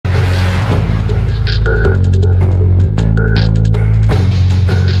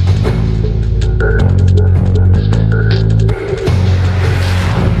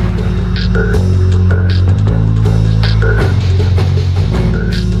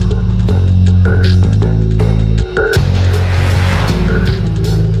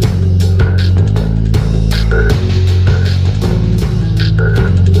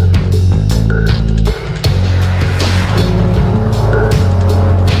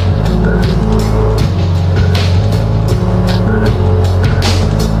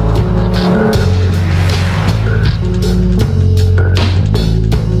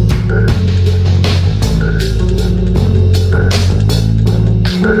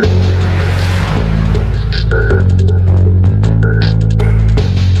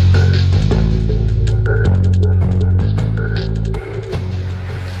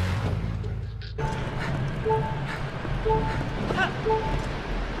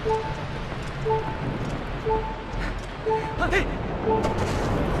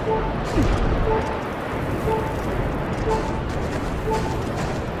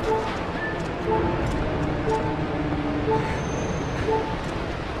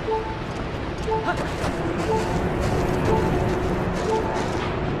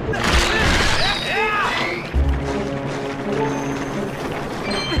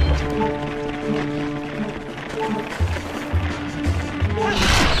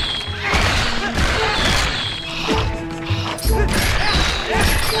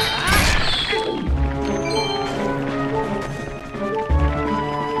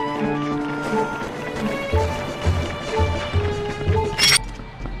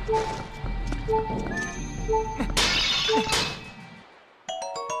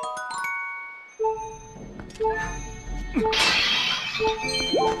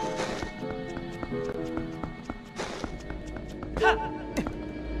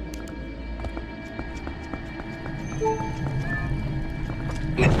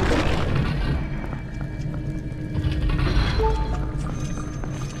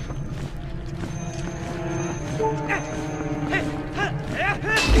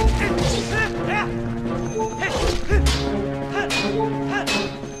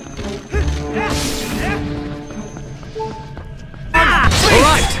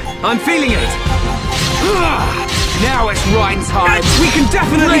I'm feeling it! Now it's Ryan's time! We can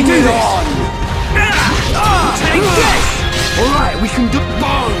definitely do this! Take this! Alright, we can do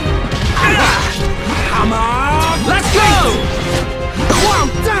bone! Hammer! Let's go! Wow,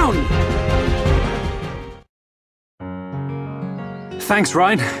 down! Thanks,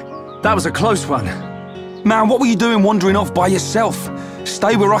 Ryan. That was a close one. Man, what were you doing wandering off by yourself?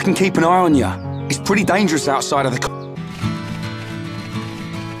 Stay where I can keep an eye on you. It's pretty dangerous outside of the...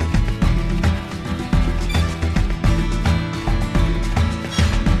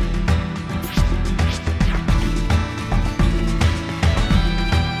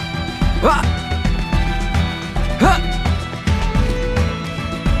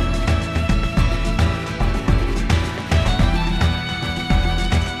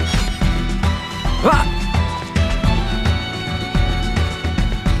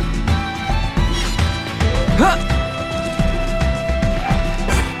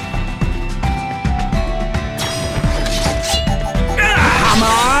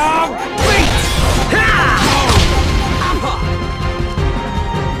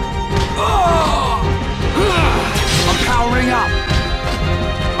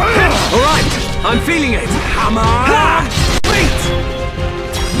 I'm feeling it! Hammer! Wait!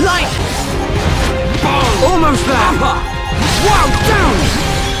 Light! Ball! Almost there! Wow, down!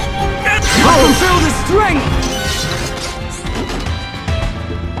 I can feel the strength!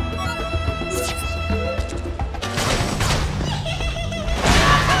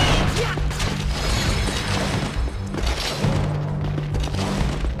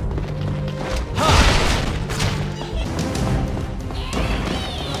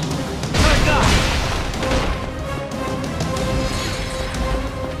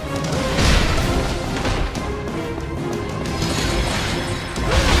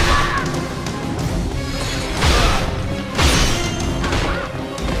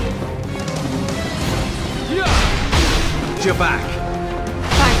 You're back.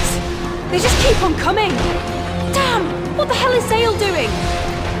 Thanks. They just keep on coming. Damn! What the hell is Zale doing?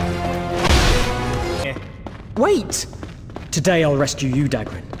 Wait! Today I'll rescue you,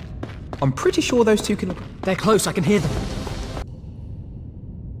 Dagrin. I'm pretty sure those two can... They're close, I can hear them.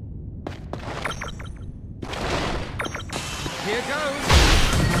 Here goes.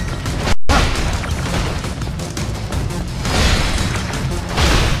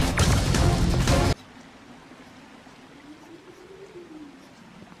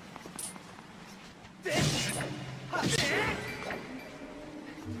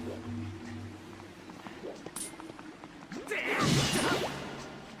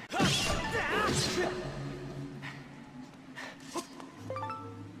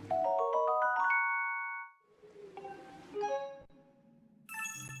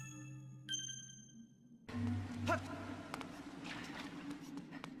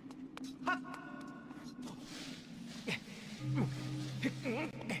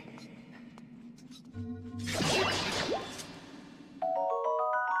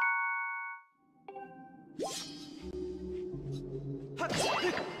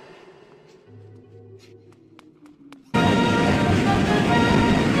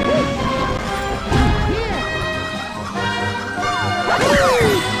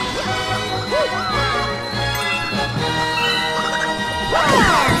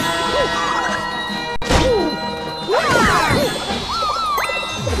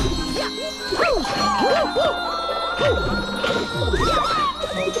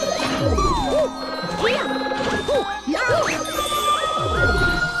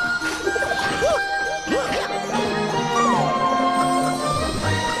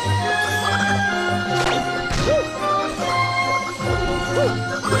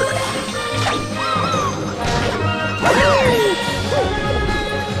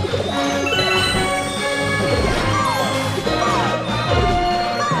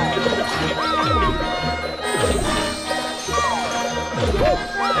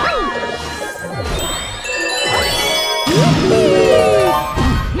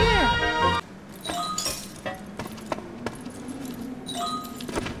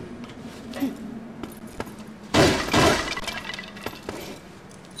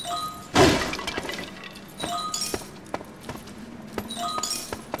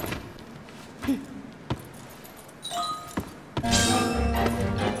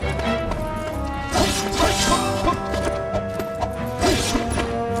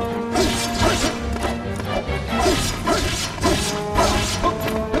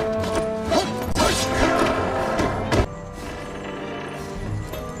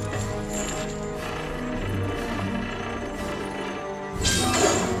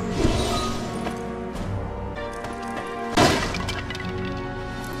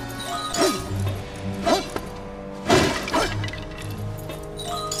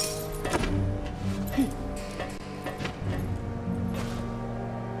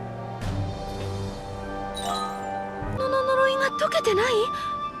 解けてない？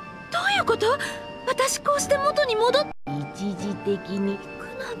どういうこと？私こうして元に戻っ一時的にく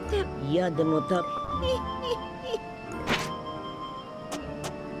なんて。いやでもたエンデ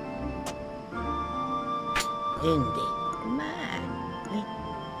まあ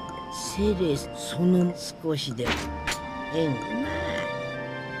セレスその少しでエンデま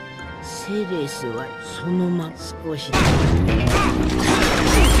あセレスはそのま少しで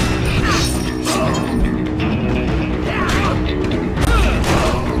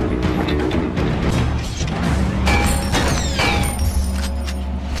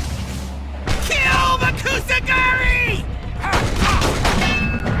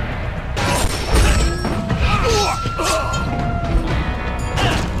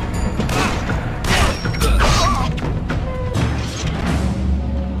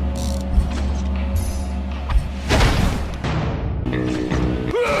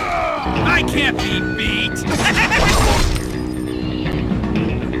I can't be beat!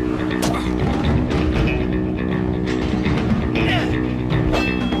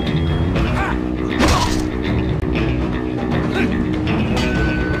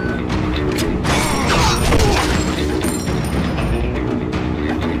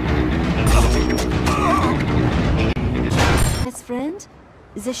 Best friend?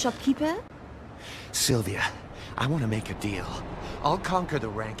 The shopkeeper? Sylvia, I want to make a deal. I'll conquer the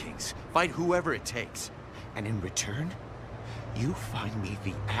rankings, fight whoever it takes. And in return, you find me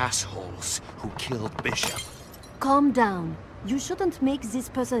the assholes who killed Bishop. Calm down. You shouldn't make this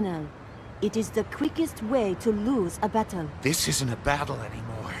personal. It is the quickest way to lose a battle. This isn't a battle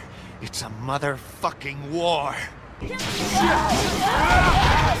anymore. It's a motherfucking war.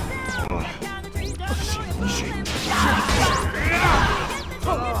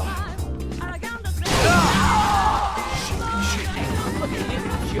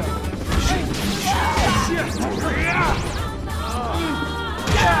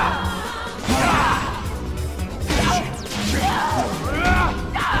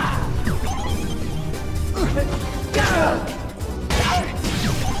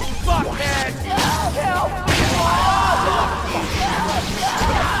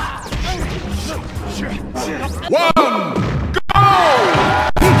 One, go!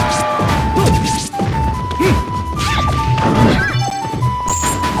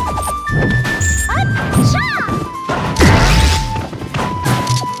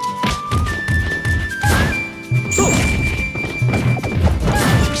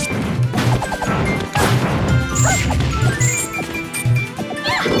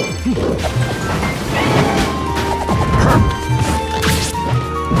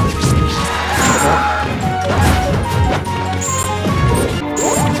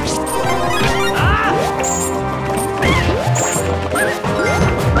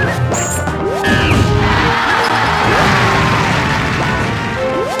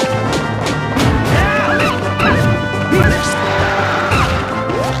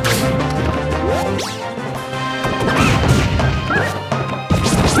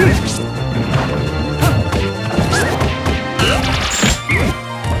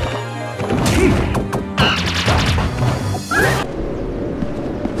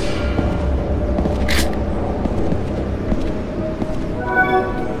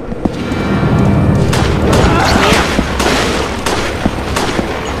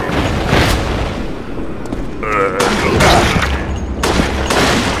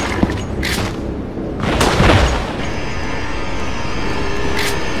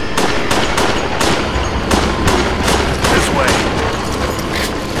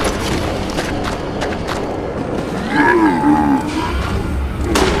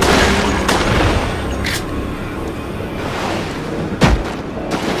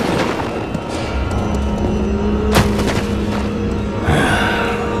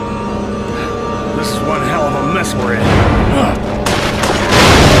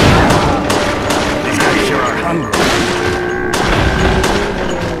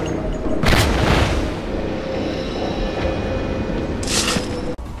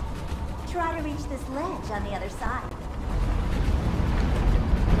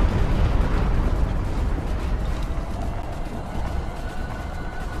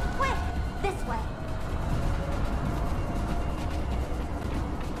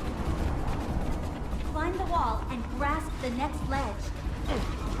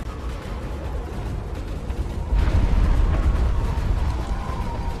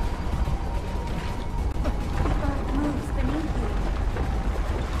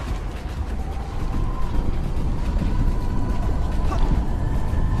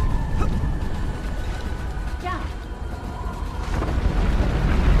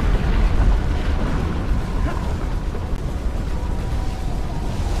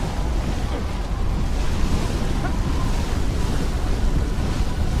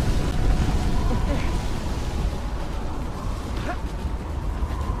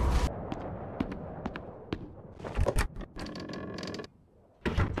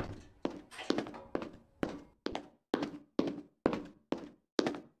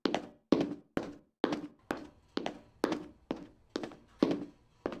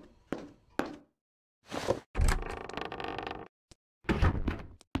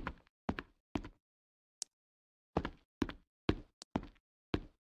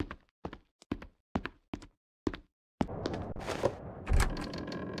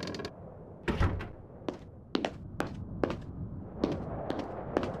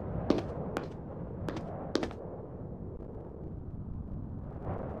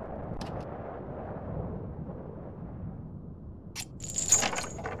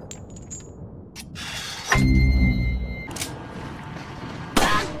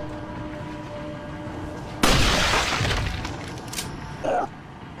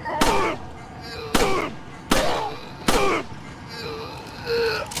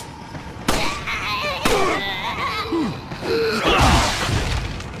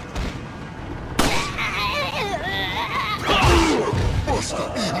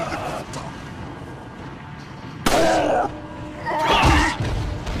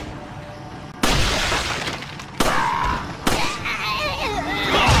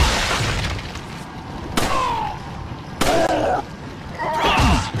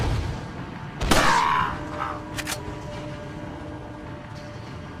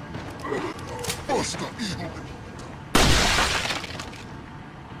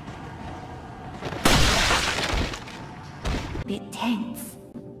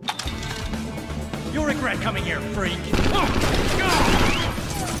 You'll regret coming here, freak.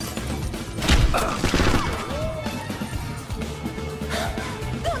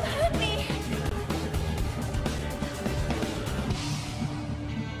 Don't hurt me!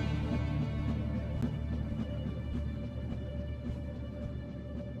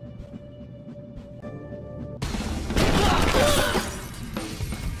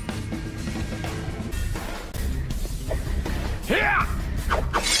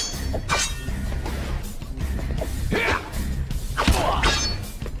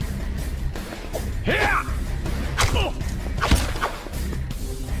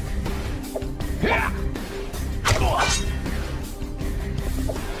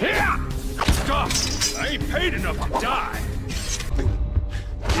 I ain't paid enough to die.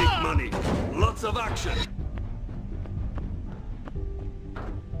 Big money, lots of action.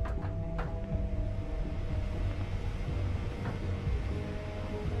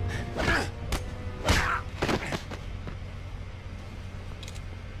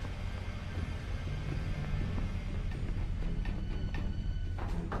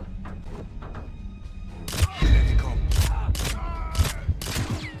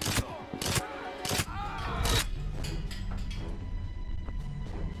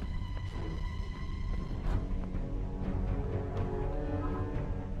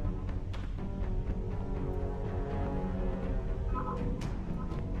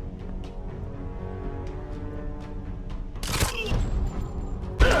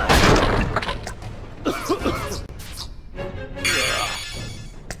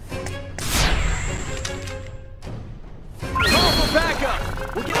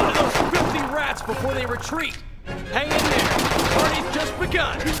 Before they retreat. Hang in there. Party's just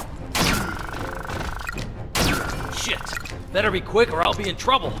begun. Shit. Better be quick or I'll be in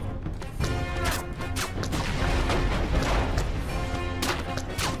trouble.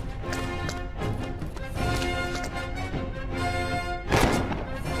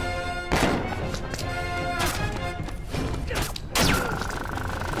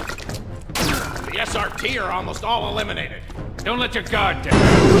 The SRT are almost all eliminated. Don't let your guard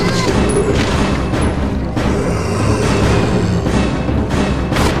down.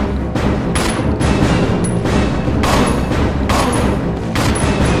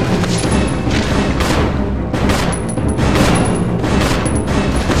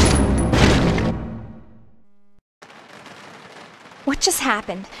 What just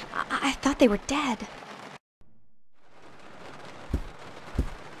happened? I thought they were dead.